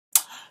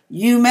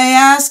You may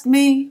ask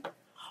me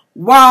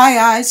why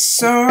I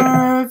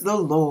serve the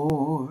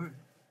Lord.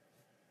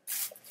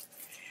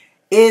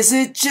 Is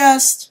it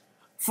just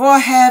for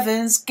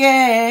heaven's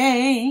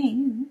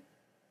gain,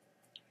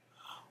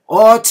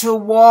 or to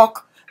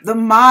walk the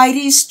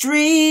mighty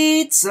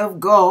streets of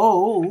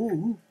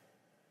gold,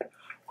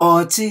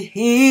 or to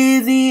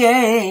hear the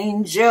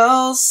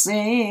angels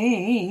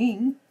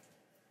sing?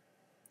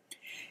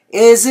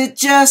 Is it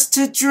just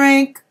to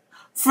drink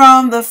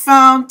from the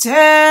fountain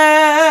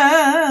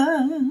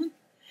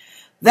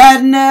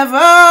that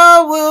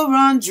never will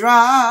run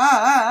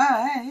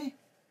dry,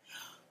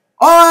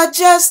 or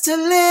just to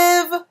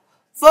live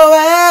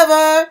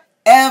forever,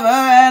 ever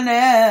and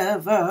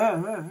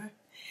ever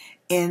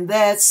in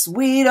that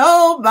sweet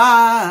old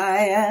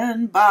by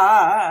and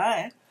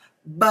by?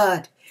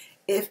 But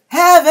if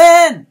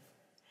heaven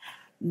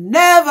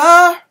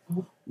never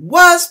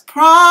was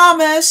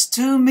promised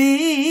to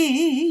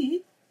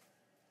me,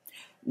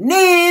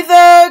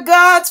 neither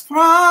God's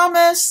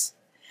promise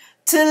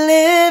to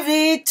live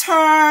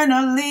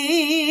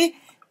eternally,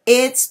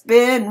 it's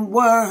been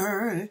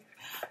worth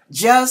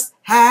just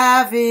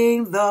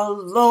having the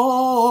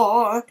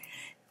Lord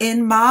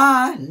in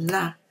my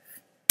life.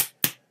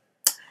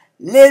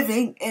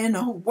 Living in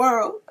a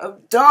world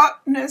of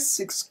darkness,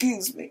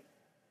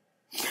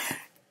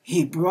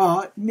 He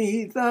brought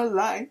me the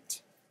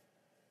light.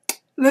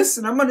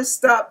 Listen, I'm going to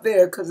stop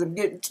there because I'm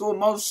getting too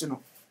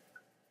emotional.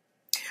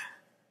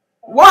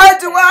 Why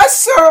do I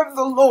serve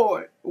the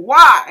Lord?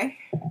 Why?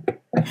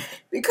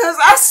 Because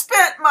I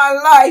spent my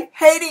life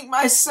hating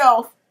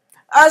myself.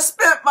 I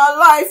spent my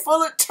life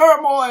full of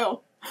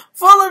turmoil,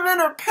 full of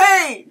inner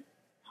pain,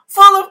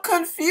 full of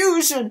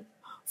confusion,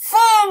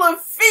 full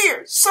of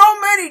fear, so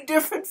many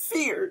different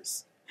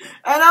fears.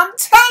 And I'm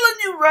telling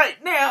you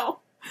right now,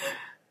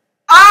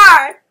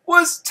 I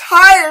was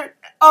tired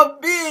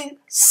of being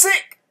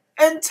sick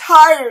and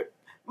tired.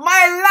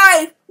 My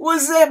life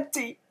was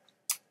empty.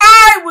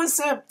 I was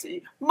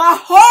empty. My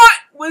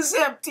heart was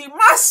empty.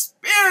 My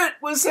spirit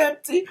was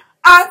empty.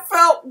 I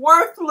felt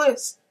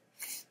worthless.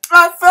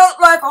 I felt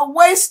like a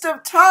waste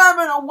of time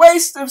and a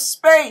waste of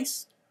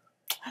space.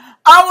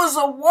 I was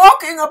a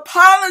walking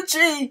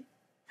apology.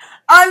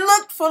 I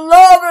looked for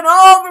love in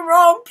all the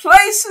wrong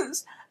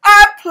places.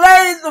 I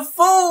played the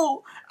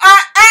fool.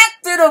 I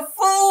acted a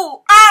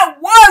fool. I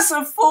was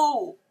a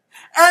fool.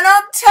 And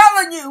I'm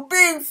telling you,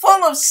 being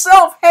full of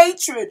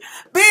self-hatred,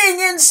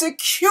 being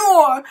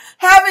insecure,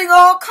 having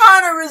all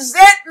kind of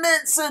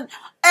resentments and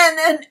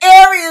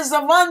areas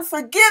of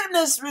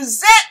unforgiveness,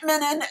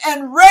 resentment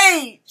and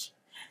rage.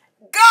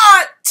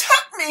 God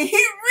took me. He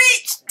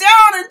reached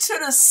down into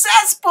the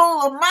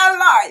cesspool of my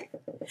life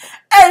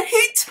and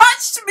He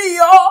touched me,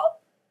 y'all.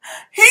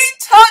 He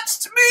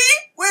touched me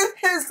with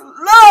His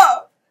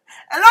love,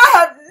 and I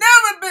have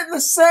never been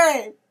the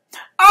same.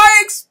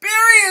 I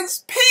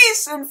experienced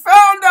peace and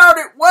found out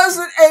it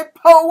wasn't a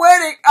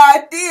poetic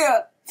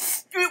idea.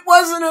 It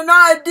wasn't an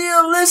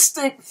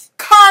idealistic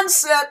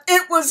concept.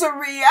 It was a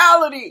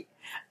reality.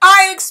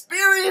 I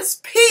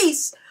experienced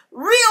peace,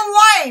 real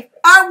life.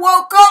 I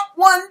woke up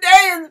one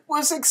day and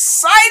was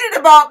excited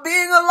about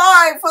being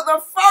alive for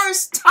the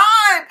first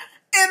time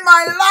in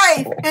my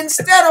life.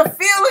 Instead of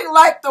feeling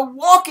like the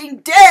walking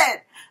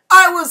dead,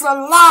 I was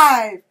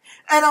alive.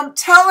 And I'm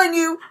telling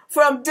you,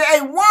 from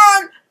day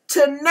one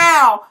to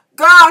now,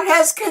 God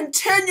has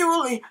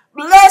continually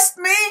blessed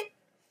me,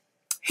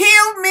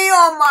 healed me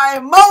on my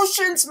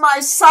emotions,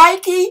 my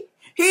psyche.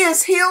 He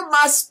has healed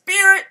my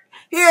spirit.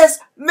 He has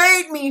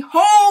made me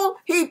whole.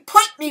 He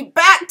put me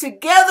back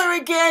together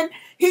again.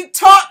 He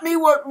taught me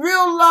what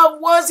real love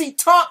was. He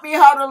taught me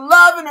how to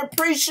love and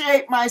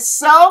appreciate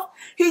myself.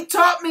 He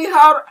taught me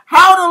how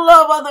to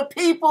love other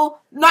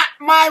people, not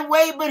my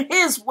way, but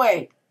His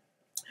way.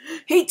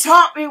 He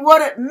taught me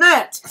what it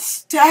meant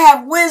to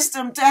have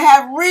wisdom, to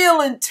have real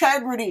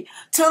integrity,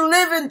 to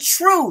live in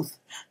truth,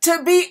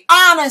 to be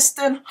honest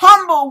and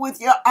humble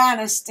with your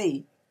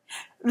honesty.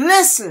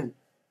 Listen,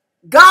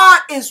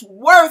 God is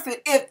worth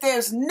it if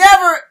there's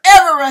never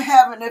ever a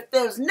heaven, if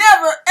there's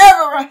never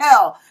ever a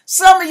hell.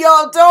 Some of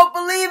y'all don't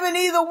believe in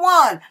either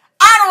one.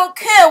 I don't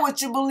care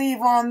what you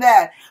believe on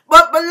that,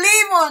 but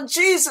believe on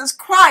Jesus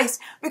Christ,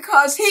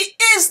 because He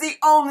is the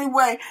only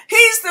way.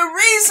 He's the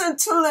reason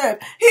to live.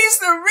 He's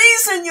the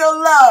reason you're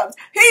loved.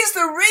 He's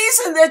the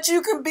reason that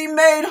you can be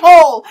made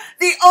whole.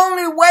 The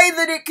only way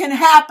that it can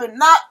happen,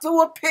 not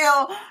through a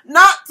pill,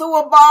 not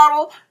through a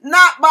bottle,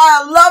 not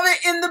by a lover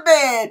in the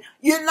bed.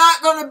 You're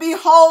not going to be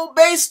whole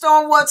based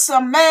on what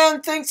some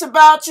man thinks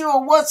about you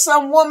or what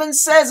some woman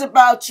says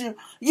about you.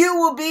 You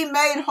will be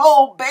made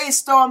whole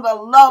based on the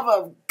love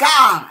of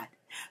God.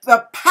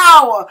 The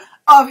power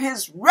of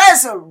His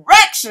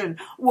resurrection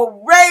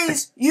will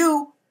raise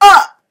you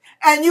up,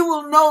 and you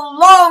will no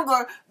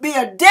longer be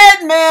a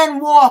dead man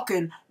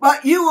walking,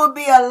 but you will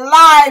be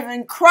alive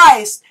in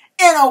Christ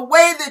in a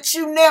way that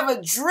you never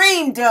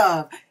dreamed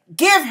of.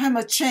 Give Him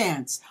a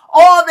chance.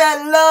 All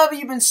that love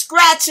you've been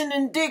scratching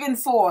and digging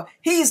for,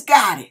 He's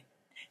got it.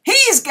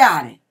 He's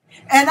got it.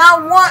 And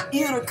I want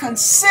you to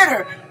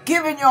consider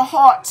giving your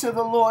heart to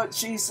the Lord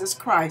Jesus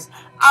Christ.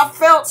 I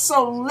felt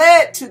so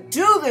led to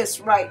do this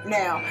right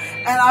now.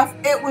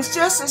 And it was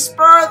just a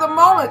spur of the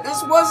moment.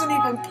 This wasn't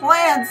even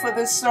planned for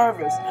this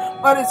service.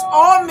 But it's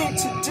on me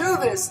to do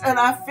this. And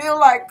I feel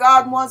like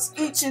God wants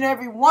each and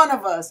every one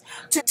of us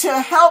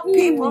to help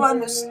people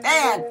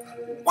understand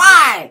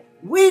why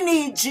we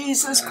need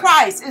Jesus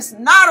Christ. It's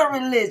not a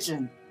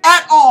religion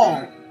at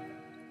all.